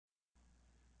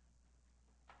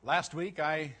Last week,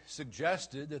 I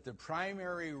suggested that the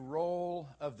primary role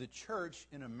of the church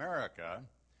in America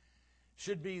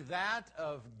should be that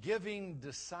of giving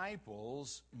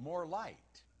disciples more light.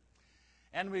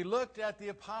 And we looked at the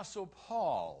Apostle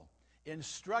Paul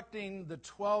instructing the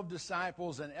 12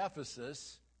 disciples in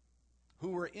Ephesus who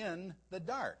were in the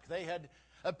dark. They had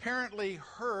apparently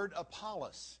heard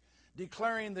Apollos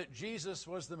declaring that Jesus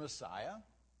was the Messiah.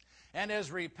 And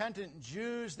as repentant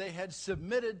Jews, they had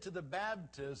submitted to the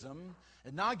baptism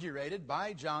inaugurated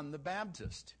by John the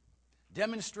Baptist,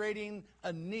 demonstrating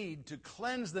a need to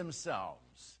cleanse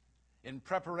themselves in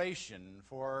preparation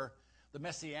for the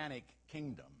Messianic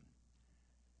kingdom.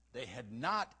 They had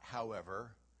not,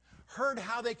 however, heard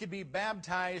how they could be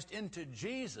baptized into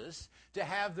Jesus to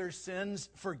have their sins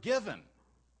forgiven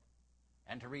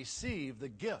and to receive the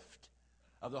gift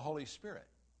of the Holy Spirit.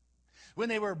 When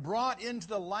they were brought into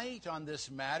the light on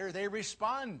this matter, they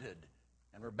responded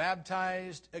and were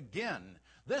baptized again,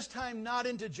 this time not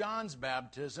into John's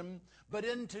baptism, but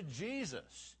into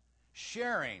Jesus,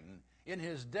 sharing in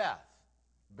his death,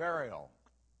 burial,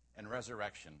 and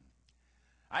resurrection.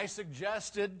 I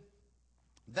suggested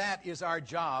that is our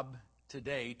job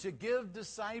today, to give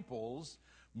disciples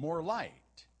more light.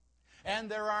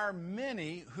 And there are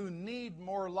many who need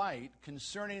more light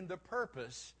concerning the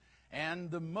purpose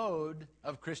and the mode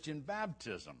of Christian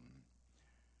baptism.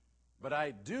 But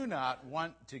I do not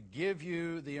want to give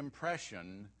you the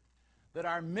impression that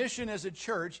our mission as a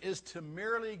church is to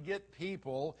merely get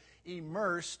people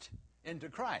immersed into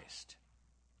Christ.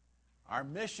 Our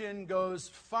mission goes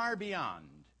far beyond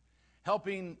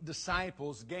helping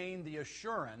disciples gain the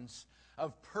assurance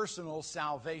of personal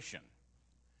salvation.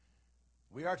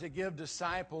 We are to give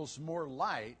disciples more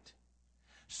light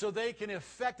so they can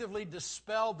effectively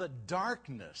dispel the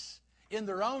darkness in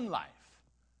their own life,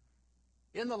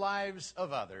 in the lives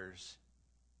of others,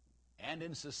 and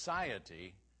in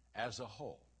society as a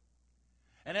whole.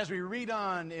 And as we read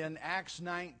on in Acts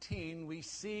 19, we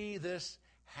see this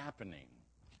happening.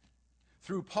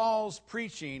 Through Paul's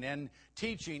preaching and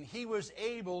teaching, he was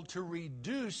able to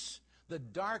reduce the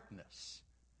darkness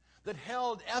that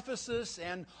held Ephesus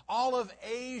and all of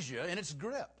Asia in its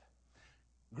grip.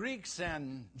 Greeks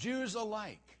and Jews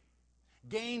alike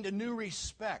gained a new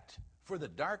respect for the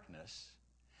darkness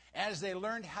as they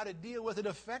learned how to deal with it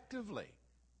effectively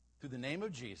through the name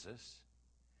of Jesus,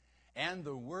 and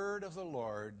the word of the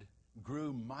Lord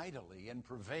grew mightily and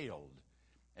prevailed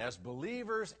as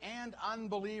believers and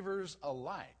unbelievers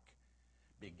alike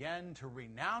began to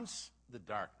renounce the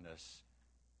darkness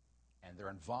and their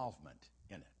involvement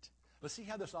in it. Let's see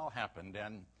how this all happened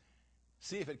and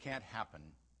see if it can't happen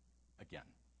again.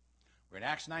 We're in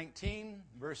Acts 19,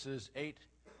 verses 8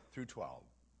 through 12.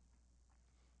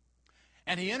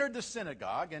 And he entered the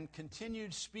synagogue and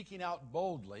continued speaking out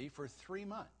boldly for 3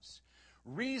 months,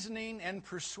 reasoning and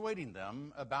persuading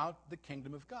them about the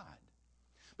kingdom of God.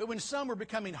 But when some were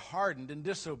becoming hardened and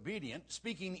disobedient,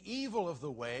 speaking evil of the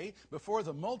way before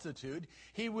the multitude,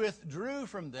 he withdrew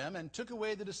from them and took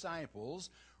away the disciples,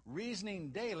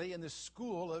 reasoning daily in the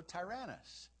school of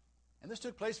Tyrannus. And this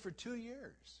took place for 2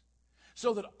 years,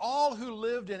 so that all who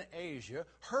lived in Asia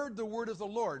heard the word of the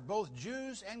Lord, both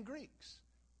Jews and Greeks.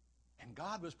 And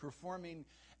God was performing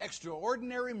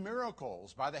extraordinary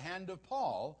miracles by the hand of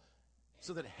Paul,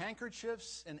 so that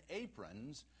handkerchiefs and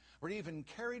aprons were even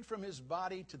carried from his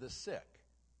body to the sick,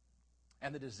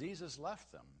 and the diseases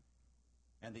left them,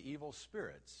 and the evil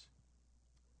spirits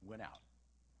went out.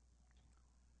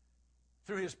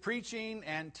 Through his preaching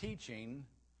and teaching,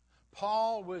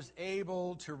 Paul was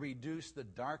able to reduce the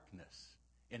darkness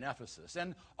in Ephesus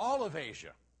and all of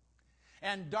Asia.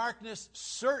 And darkness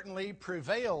certainly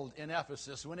prevailed in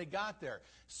Ephesus when he got there.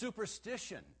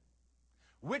 Superstition,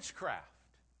 witchcraft,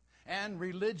 and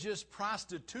religious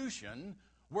prostitution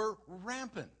were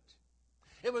rampant.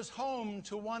 It was home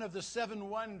to one of the 7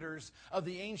 wonders of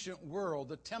the ancient world,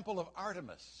 the Temple of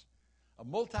Artemis, a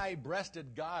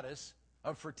multi-breasted goddess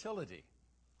of fertility.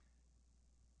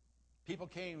 People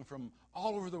came from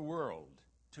all over the world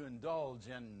to indulge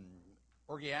in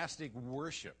orgiastic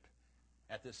worship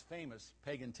at this famous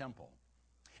pagan temple.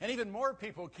 And even more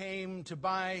people came to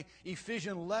buy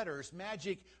Ephesian letters,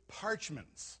 magic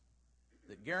parchments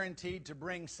that guaranteed to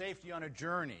bring safety on a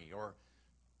journey, or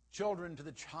children to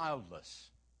the childless,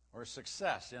 or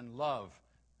success in love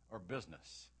or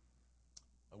business.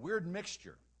 A weird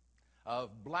mixture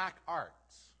of black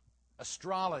arts,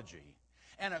 astrology,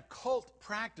 and occult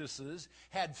practices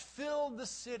had filled the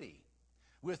city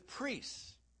with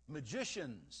priests,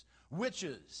 magicians,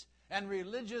 witches, and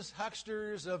religious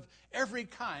hucksters of every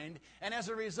kind. And as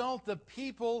a result, the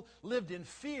people lived in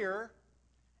fear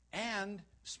and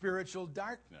spiritual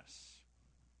darkness.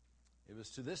 It was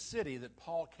to this city that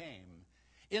Paul came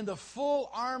in the full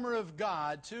armor of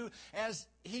God to, as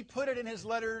he put it in his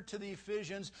letter to the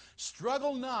Ephesians,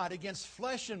 struggle not against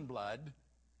flesh and blood,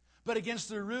 but against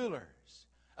the rulers,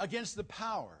 against the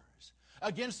powers,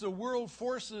 against the world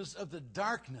forces of the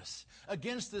darkness,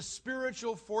 against the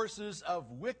spiritual forces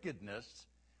of wickedness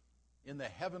in the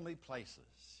heavenly places.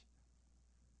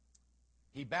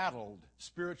 He battled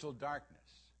spiritual darkness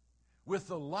with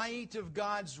the light of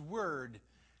God's Word,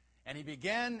 and he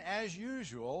began, as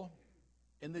usual,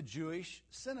 in the Jewish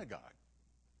synagogue.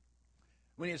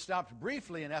 When he had stopped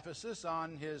briefly in Ephesus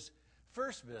on his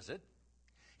first visit,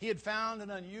 he had found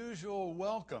an unusual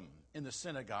welcome in the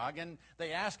synagogue, and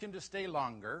they asked him to stay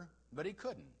longer, but he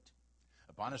couldn't.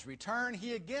 Upon his return,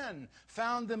 he again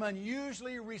found them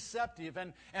unusually receptive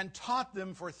and taught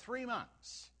them for 3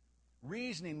 months,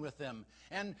 reasoning with them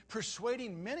and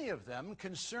persuading many of them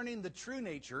concerning the true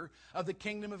nature of the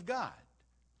kingdom of God.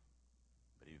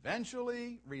 But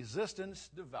eventually, resistance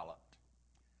developed.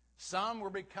 Some were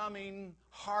becoming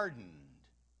hardened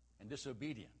and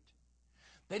disobedient.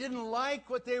 They didn't like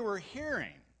what they were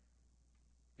hearing,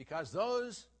 because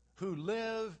those who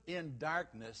live in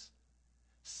darkness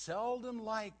seldom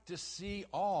like to see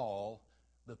all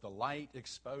that the light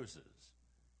exposes.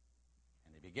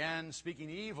 And they began speaking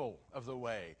evil of the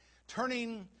way,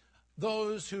 turning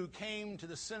those who came to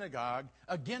the synagogue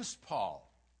against Paul.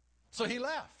 So he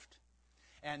left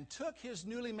and took his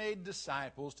newly made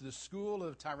disciples to the school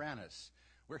of Tyrannus,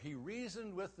 where he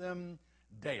reasoned with them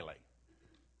daily.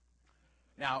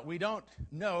 Now, we don't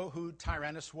know who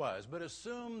Tyrannus was, but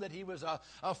assume that he was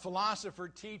a philosopher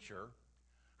teacher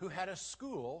who had a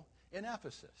school in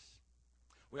Ephesus.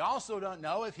 We also don't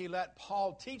know if he let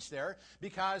Paul teach there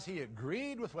because he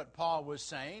agreed with what Paul was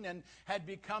saying and had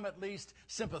become at least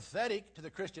sympathetic to the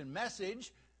Christian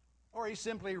message, or he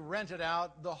simply rented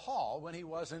out the hall when he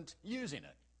wasn't using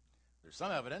it. There's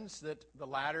some evidence that the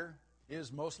latter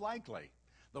is most likely.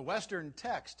 The Western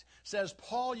text says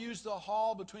Paul used the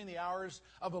hall between the hours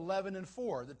of 11 and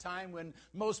 4, the time when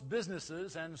most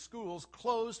businesses and schools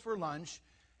closed for lunch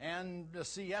and a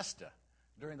siesta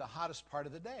during the hottest part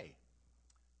of the day.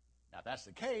 Now, if that's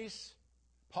the case,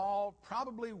 Paul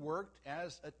probably worked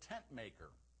as a tent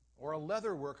maker or a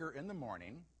leather worker in the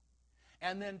morning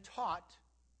and then taught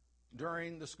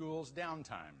during the school's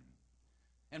downtime.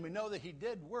 And we know that he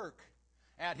did work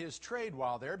at his trade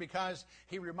while there, because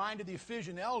he reminded the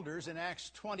Ephesian elders in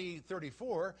Acts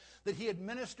 20:34 that he had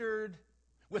ministered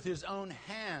with his own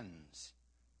hands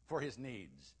for his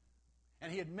needs.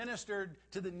 And he had ministered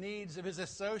to the needs of his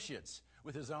associates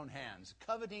with his own hands,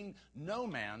 coveting no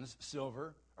man's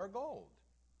silver or gold.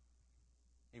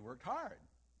 He worked hard.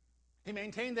 He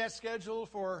maintained that schedule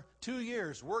for 2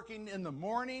 years, working in the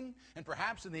morning and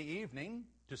perhaps in the evening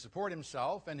to support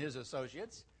himself and his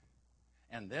associates,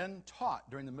 and then taught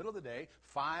during the middle of the day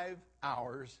 5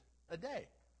 hours a day.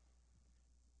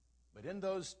 But in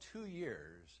those 2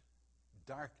 years,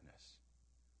 darkness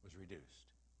was reduced.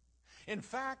 In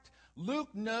fact,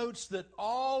 Luke notes that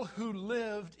all who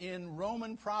lived in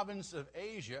Roman province of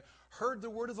Asia heard the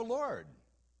word of the Lord,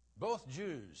 both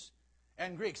Jews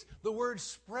and Greeks. The word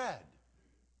spread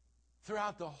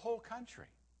throughout the whole country.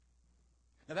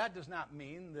 Now, that does not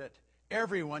mean that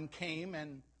everyone came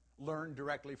and learned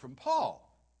directly from Paul.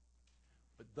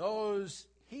 But those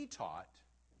he taught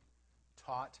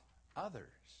others.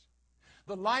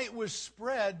 The light was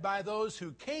spread by those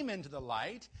who came into the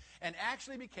light and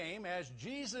actually became, as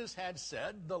Jesus had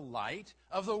said, the light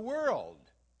of the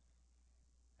world.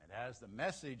 And as the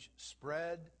message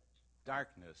spread,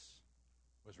 darkness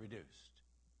was reduced.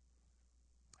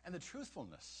 And the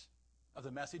truthfulness of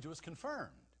the message was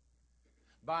confirmed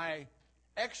by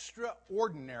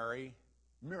extraordinary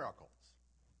miracles.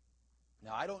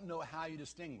 Now, I don't know how you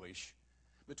distinguish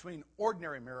between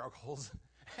ordinary miracles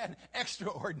and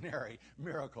extraordinary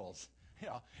miracles. You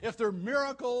know, if they're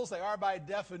miracles, they are by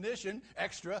definition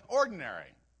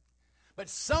extraordinary. But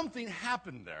something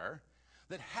happened there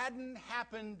that hadn't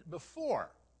happened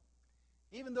before,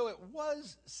 even though it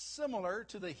was similar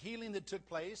to the healing that took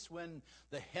place when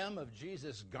the hem of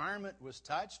Jesus' garment was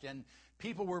touched and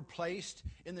people were placed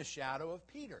in the shadow of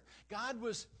Peter. God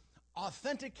was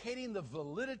authenticating the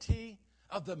validity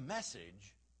of the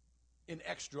message in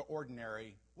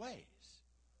extraordinary ways.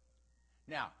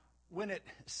 Now, when it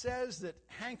says that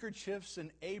handkerchiefs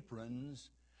and aprons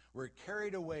were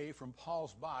carried away from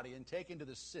Paul's body and taken to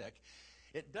the sick,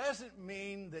 it doesn't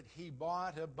mean that he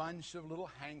bought a bunch of little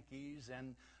hankies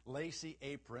and lacy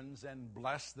aprons and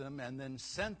blessed them and then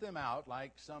sent them out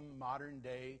like some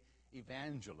modern-day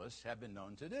evangelists have been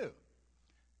known to do.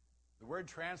 The word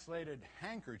translated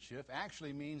handkerchief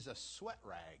actually means a sweat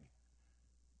rag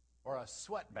or a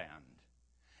sweatband.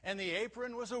 And the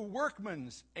apron was a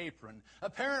workman's apron.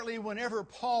 Apparently, whenever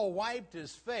Paul wiped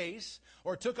his face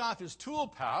or took off his tool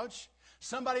pouch,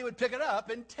 somebody would pick it up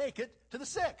and take it to the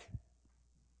sick.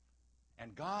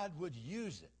 And God would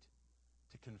use it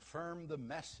to confirm the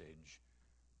message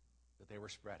that they were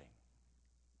spreading.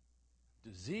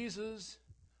 Diseases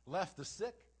left the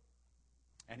sick,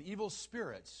 and evil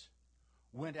spirits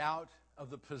went out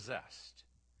of the possessed.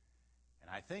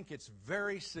 And I think it's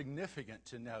very significant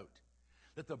to note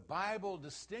that the Bible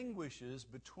distinguishes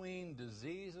between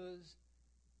diseases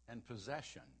and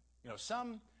possession.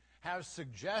 Some have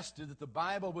suggested that the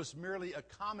Bible was merely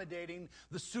accommodating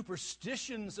the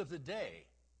superstitions of the day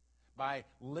by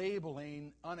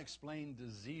labeling unexplained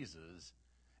diseases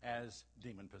as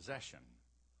demon possession.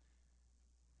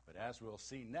 But as we'll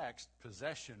see next,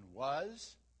 possession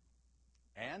was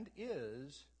and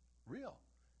is real.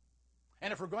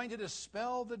 And if we're going to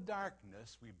dispel the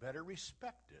darkness, we better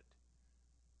respect it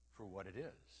for what it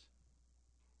is.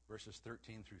 Verses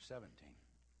 13 through 17.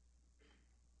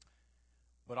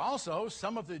 But also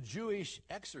some of the Jewish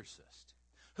exorcists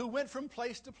who went from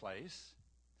place to place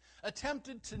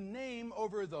attempted to name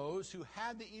over those who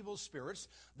had the evil spirits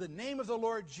the name of the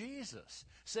Lord Jesus,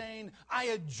 saying, "I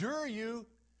adjure you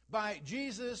by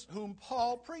Jesus whom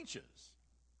Paul preaches."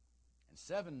 And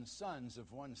 7 sons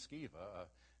of one Sceva, a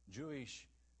Jewish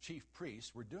chief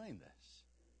priest, were doing this.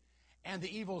 And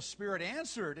the evil spirit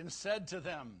answered and said to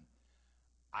them,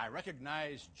 "I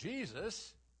recognize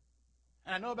Jesus,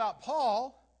 and I know about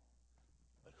Paul,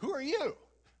 but who are you?"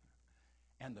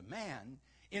 And the man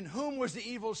in whom was the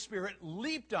evil spirit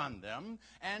leaped on them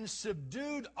and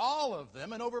subdued all of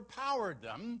them and overpowered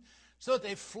them, so that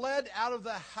they fled out of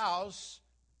the house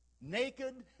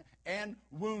naked and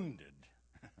wounded.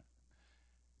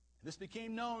 This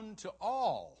became known to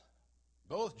all,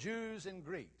 both Jews and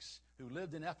Greeks, who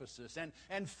lived in Ephesus,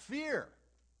 and fear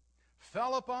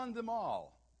fell upon them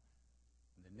all.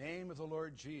 And the name of the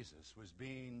Lord Jesus was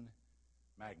being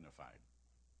magnified.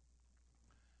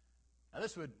 Now,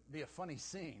 this would be a funny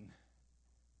scene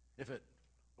if it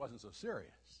wasn't so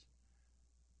serious.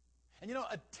 And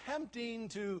attempting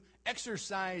to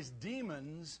exorcise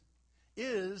demons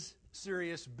is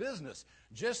serious business.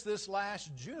 Just this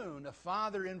last June, a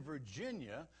father in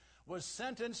Virginia was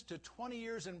sentenced to 20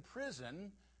 years in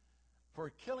prison for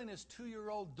killing his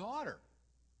 2-year-old daughter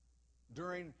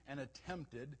during an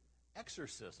attempted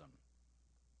exorcism.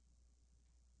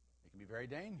 It can be very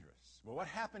dangerous. Well, what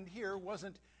happened here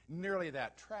wasn't nearly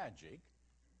that tragic.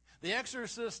 The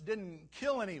exorcists didn't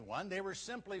kill anyone. They were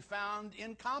simply found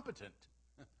incompetent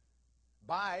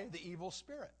by the evil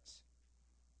spirits.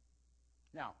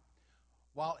 Now,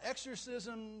 while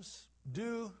exorcisms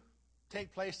do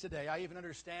take place today, I even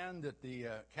understand that the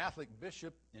Catholic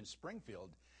bishop in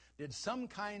Springfield did some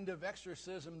kind of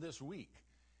exorcism this week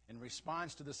in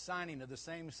response to the signing of the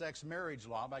same-sex marriage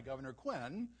law by Governor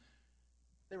Quinn.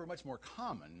 They were much more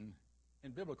common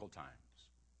in biblical times.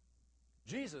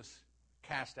 Jesus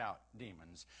cast out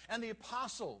demons, and the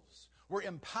apostles were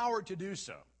empowered to do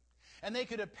so. And they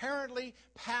could apparently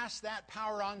pass that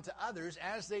power on to others,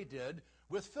 as they did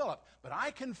with Philip. But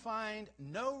I can find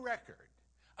no record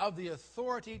of the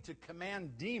authority to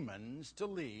command demons to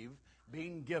leave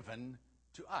being given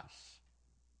to us.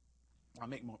 I'll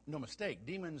make no mistake,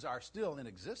 demons are still in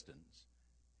existence.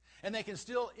 And they can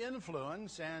still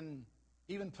influence and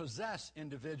even possess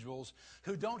individuals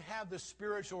who don't have the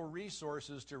spiritual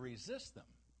resources to resist them.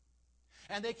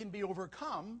 And they can be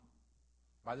overcome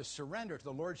by the surrender to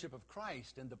the Lordship of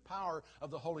Christ and the power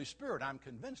of the Holy Spirit. I'm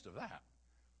convinced of that.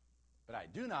 But I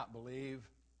do not believe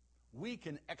we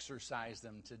can exorcise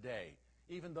them today,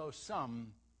 even though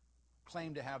some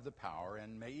claim to have the power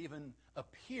and may even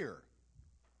appear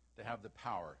to have the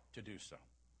power to do so.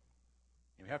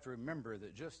 You have to remember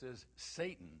that just as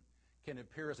Satan can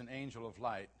appear as an angel of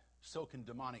light, so can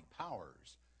demonic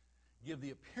powers give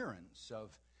the appearance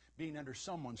of being under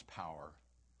someone's power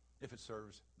if it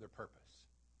serves their purpose.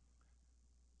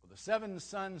 Well, the 7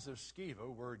 sons of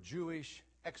Sceva were Jewish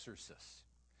exorcists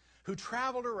who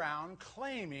traveled around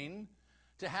claiming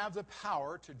to have the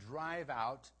power to drive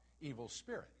out evil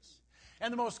spirits.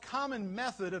 And the most common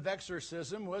method of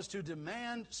exorcism was to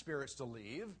demand spirits to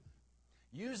leave,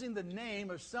 using the name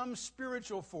of some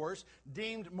spiritual force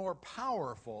deemed more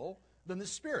powerful than the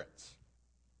spirits.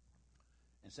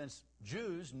 And since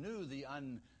Jews knew the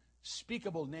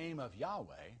unspeakable name of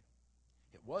Yahweh,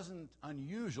 it wasn't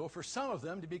unusual for some of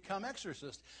them to become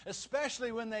exorcists,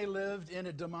 especially when they lived in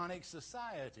a demonic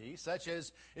society such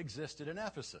as existed in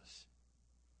Ephesus.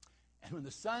 And when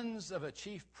the sons of a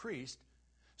chief priest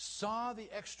saw the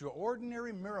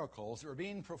extraordinary miracles that were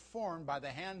being performed by the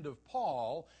hand of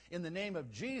Paul in the name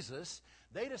of Jesus,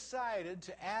 they decided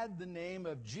to add the name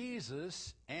of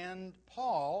Jesus and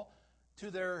Paul to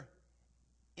their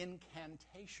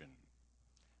incantation.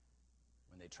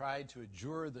 When they tried to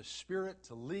adjure the spirit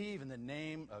to leave in the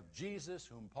name of Jesus,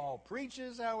 whom Paul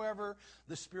preaches, however,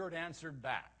 the spirit answered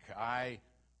back, I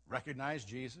recognize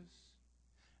Jesus,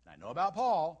 and I know about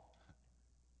Paul,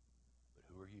 but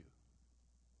who are you?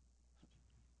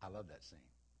 I love that scene.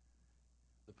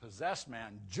 The possessed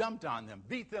man jumped on them,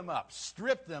 beat them up,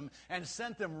 stripped them, and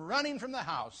sent them running from the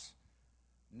house,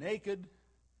 naked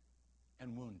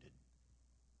and wounded.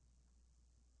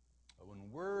 But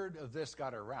when word of this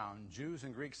got around, Jews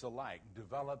and Greeks alike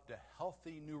developed a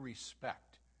healthy new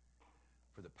respect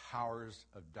for the powers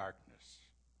of darkness.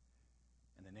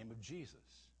 And the name of Jesus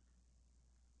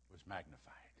was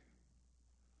magnified.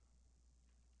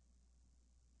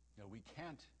 You know, we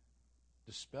can't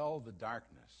dispel the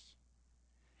darkness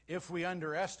if we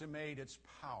underestimate its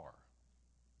power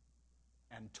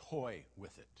and toy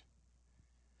with it.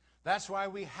 That's why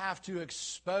we have to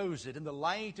expose it in the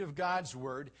light of God's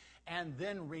Word and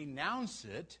then renounce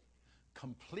it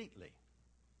completely.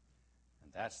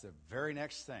 And that's the very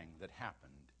next thing that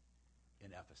happened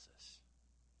in Ephesus,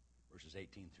 verses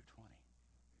 18 through 20.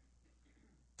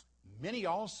 Many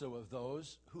also of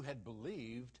those who had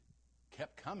believed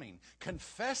kept coming,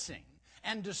 confessing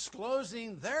and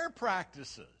disclosing their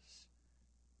practices.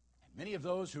 And many of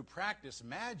those who practiced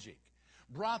magic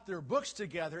brought their books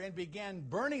together and began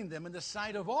burning them in the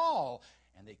sight of all.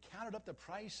 And they counted up the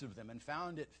price of them and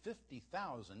found it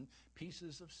 50,000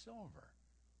 pieces of silver.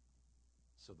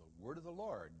 So the word of the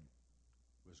Lord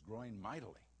was growing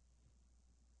mightily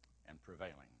and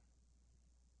prevailing.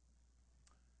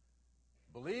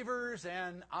 Believers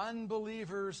and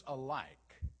unbelievers alike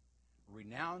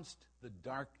renounced the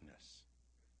darkness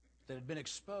that had been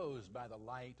exposed by the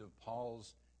light of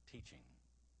Paul's teaching.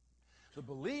 The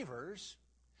believers,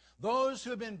 those who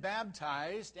had been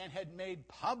baptized and had made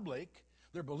public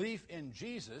their belief in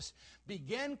Jesus,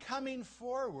 began coming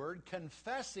forward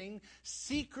confessing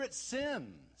secret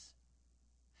sins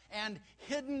and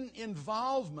hidden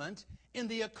involvement in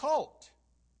the occult.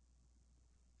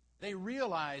 They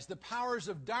realized the powers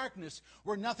of darkness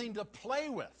were nothing to play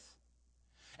with.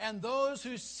 And those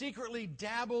who secretly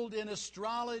dabbled in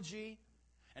astrology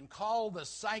and called the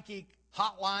psychic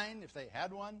hotline, if they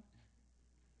had one,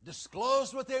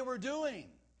 disclosed what they were doing.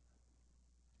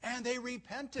 And they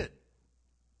repented.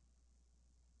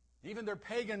 Even their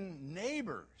pagan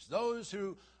neighbors, those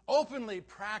who openly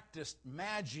practiced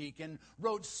magic and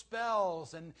wrote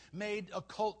spells and made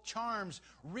occult charms,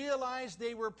 realized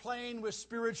they were playing with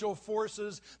spiritual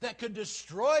forces that could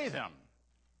destroy them.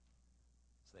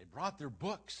 They brought their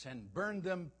books and burned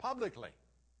them publicly,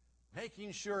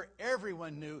 making sure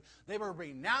everyone knew they were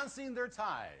renouncing their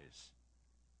ties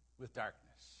with darkness.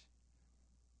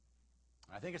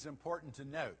 I think it's important to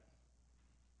note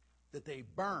that they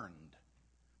burned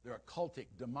their occultic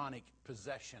demonic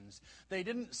possessions. They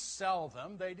didn't sell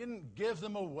them. They didn't give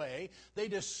them away. They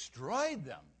destroyed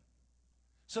them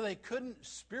so they couldn't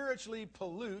spiritually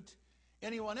pollute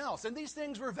anyone else. And these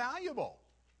things were valuable.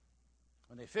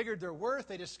 When they figured their worth,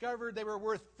 they discovered they were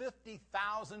worth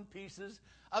 50,000 pieces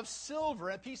of silver.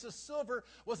 A piece of silver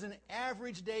was an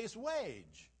average day's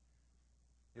wage.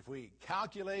 If we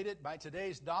calculate it by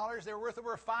today's dollars, they were worth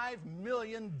over $5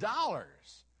 million.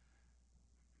 But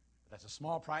that's a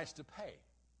small price to pay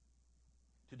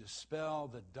to dispel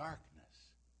the darkness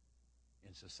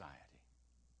in society.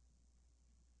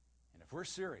 And if we're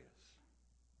serious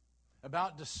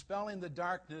about dispelling the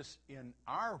darkness in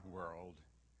our world,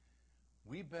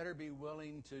 we better be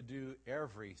willing to do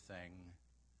everything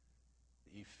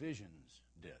the Ephesians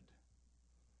did.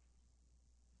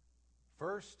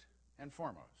 First and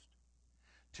foremost,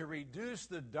 to reduce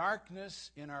the darkness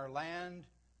in our land,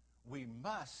 we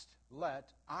must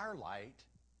let our light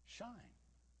shine.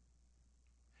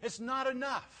 It's not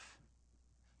enough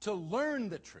to learn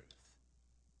the truth.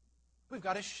 We've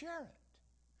got to share it.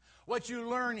 What you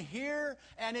learn here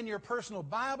and in your personal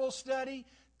Bible study,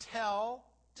 tell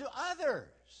to others.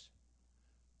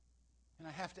 And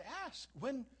I have to ask,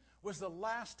 when was the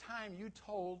last time you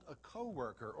told a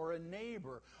coworker or a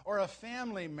neighbor or a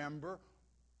family member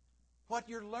what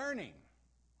you're learning?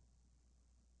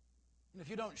 And if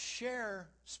you don't share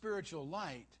spiritual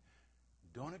light,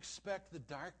 don't expect the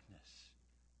darkness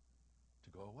to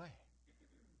go away.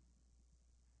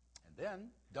 And then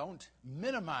don't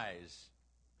minimize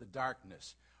the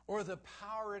darkness or the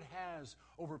power it has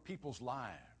over people's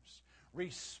lives.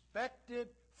 Respect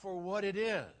it for what it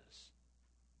is,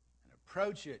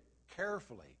 Approach it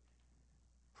carefully,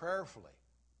 prayerfully,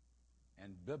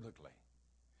 and biblically.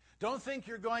 Don't think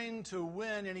you're going to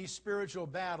win any spiritual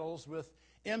battles with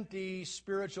empty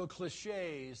spiritual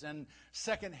cliches and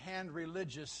second-hand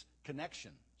religious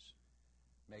connections.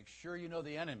 Make sure you know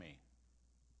the enemy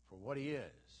for what he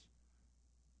is,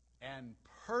 and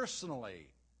personally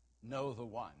know the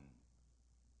one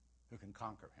who can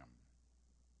conquer him.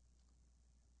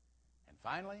 And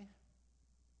finally,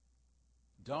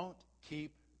 don't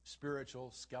keep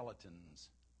spiritual skeletons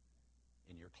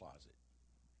in your closet.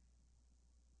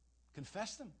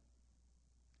 Confess them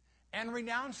and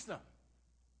renounce them.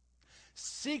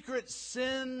 Secret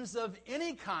sins of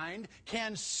any kind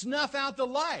can snuff out the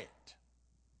light.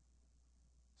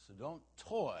 So don't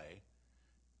toy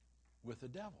with the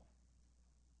devil.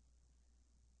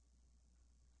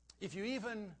 If you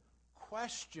even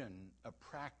question a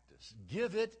practice,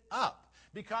 give it up.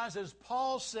 Because as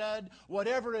Paul said,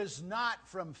 whatever is not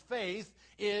from faith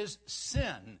is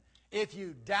sin. If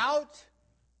you doubt,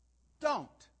 don't.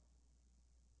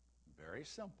 Very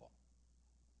simple.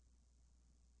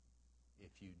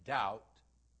 If you doubt,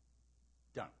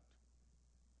 don't.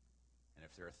 And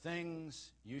if there are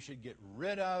things you should get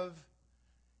rid of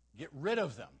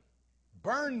them.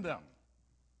 Burn them.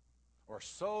 Or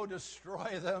so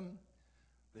destroy them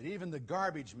that even the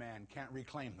garbage man can't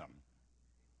reclaim them.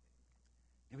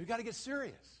 And we've got to get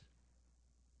serious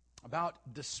about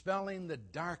dispelling the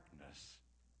darkness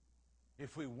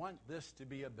if we want this to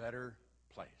be a better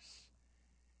place.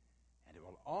 And it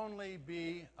will only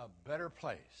be a better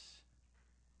place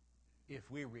if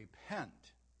we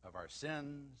repent of our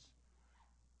sins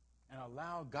and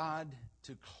allow God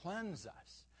to cleanse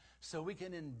us so we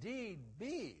can indeed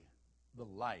be the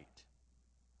light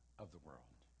of the world.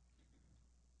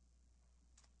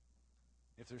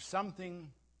 If there's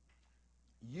something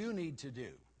you need to do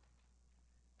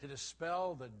to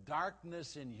dispel the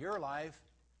darkness in your life,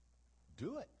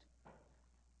 do it.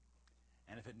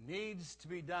 And if it needs to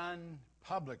be done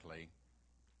publicly,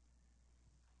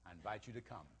 I invite you to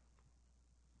come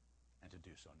and to do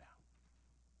so now.